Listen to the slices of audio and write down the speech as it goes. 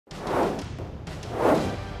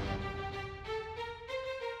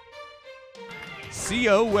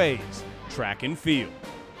CO Ways, track and field.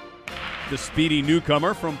 The speedy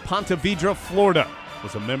newcomer from Ponte Vedra, Florida,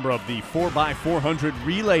 was a member of the 4x400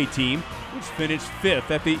 relay team, which finished 5th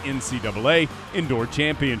at the NCAA Indoor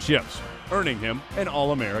Championships, earning him an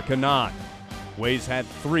All-America nod. Ways had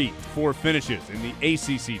 3-4 finishes in the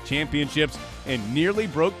ACC Championships and nearly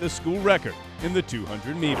broke the school record in the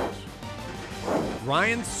 200 meters.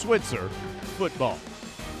 Ryan Switzer, football.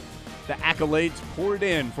 The accolades poured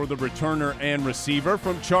in for the returner and receiver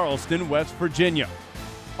from Charleston, West Virginia.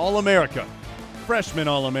 All-America, freshman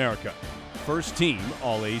All-America, first team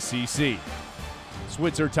All-ACC.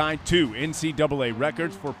 Switzer tied 2 NCAA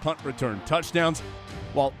records for punt return touchdowns,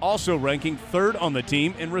 while also ranking 3rd on the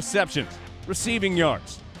team in receptions, receiving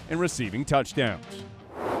yards, and receiving touchdowns.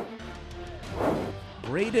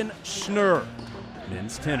 Brayden Schnur,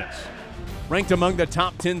 men's tennis. Ranked among the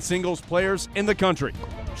top 10 singles players in the country,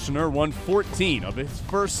 Schnur won 14 of his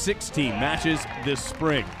first 16 matches this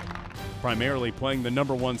spring. Primarily playing the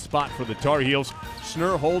 #1 spot for the Tar Heels,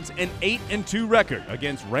 Schnur holds an 8-2 record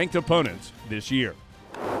against ranked opponents this year.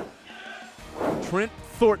 Trent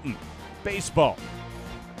Thornton, baseball.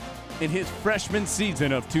 In his freshman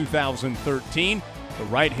season of 2013, the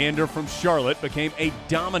right-hander from Charlotte became a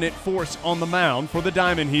dominant force on the mound for the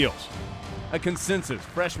Diamond Heels. A consensus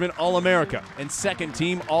freshman All-America and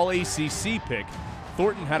second-team All-ACC pick,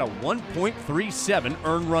 Thornton had a 1.37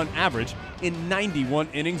 earned run average in 91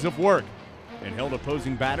 innings of work and held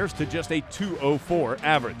opposing batters to just a 2.04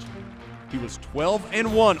 average. He was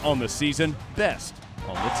 12-1 on the season, best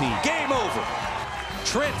on the team. Game over.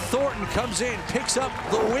 Trent Thornton comes in, picks up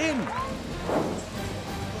the win.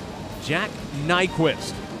 Jack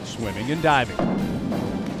Nyquist, swimming and diving.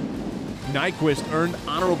 Nyquist earned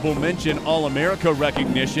honorable mention All-America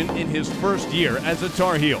recognition in his first year as a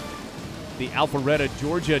Tar Heel. The Alpharetta,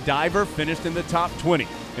 Georgia diver finished in the top 20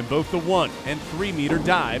 in both the 1- and 3-meter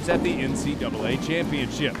dives at the NCAA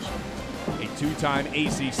Championships. A 2-time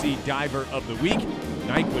ACC Diver of the Week,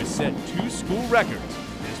 Nyquist set 2 school records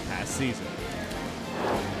this past season.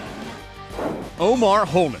 Omar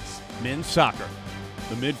Holness, men's soccer.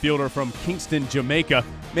 The midfielder from Kingston, Jamaica,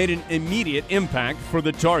 made an immediate impact for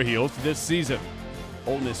the Tar Heels this season.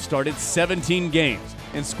 Holness started 17 games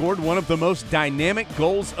and scored one of the most dynamic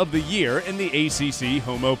goals of the year in the ACC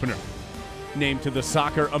home opener. Named to the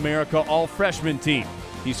Soccer America All-Freshman team,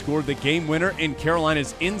 he scored the game winner in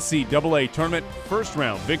Carolina's NCAA tournament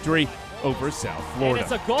first-round victory over South Florida.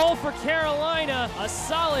 And it's a goal for Carolina, a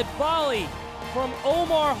solid volley from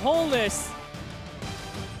Omar Holness.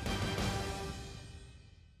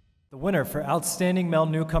 The winner for Outstanding Male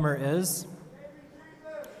Newcomer is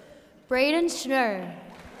Brayden Schnur.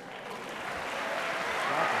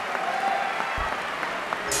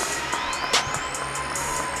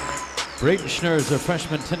 Brayden Schnur is a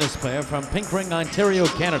freshman tennis player from Pickering, Ontario,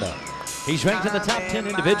 Canada. He's ranked in the top 10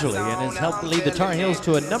 individually and has helped lead the Tar Heels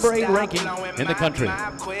to a #8 ranking in the country.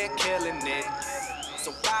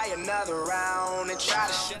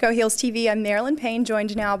 Go Heels TV, I'm Marilyn Payne,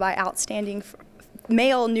 joined now by Outstanding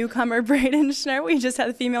Male Newcomer Brayden Schnur. We just had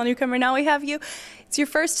the female newcomer, now we have you. It's your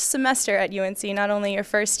first semester at UNC, not only your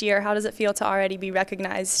first year. How does it feel to already be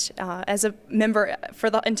recognized as a member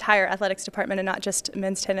for the entire athletics department and not just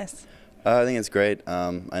men's tennis? I think it's great.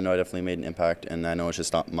 I know I definitely made an impact, and I know it's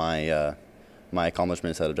just not my my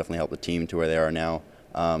accomplishments that have definitely helped the team to where they are now.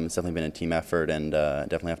 It's definitely been a team effort, and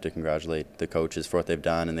definitely have to congratulate the coaches for what they've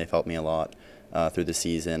done, and they've helped me a lot through the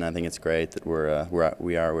season. I think it's great that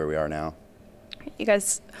we are where we are now. You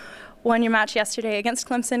guys won your match yesterday against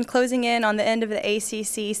Clemson, closing in on the end of the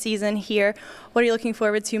ACC season here. What are you looking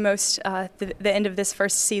forward to most the end of this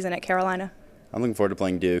first season at Carolina? I'm looking forward to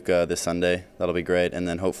playing Duke this Sunday. That'll be great, and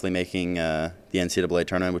then hopefully making the NCAA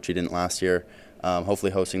tournament, which we didn't last year.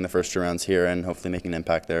 Hopefully hosting the first 2 rounds here and hopefully making an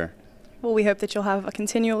impact there. Well, we hope that you'll have a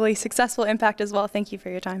continually successful impact as well. Thank you for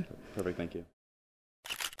your time. Perfect, thank you.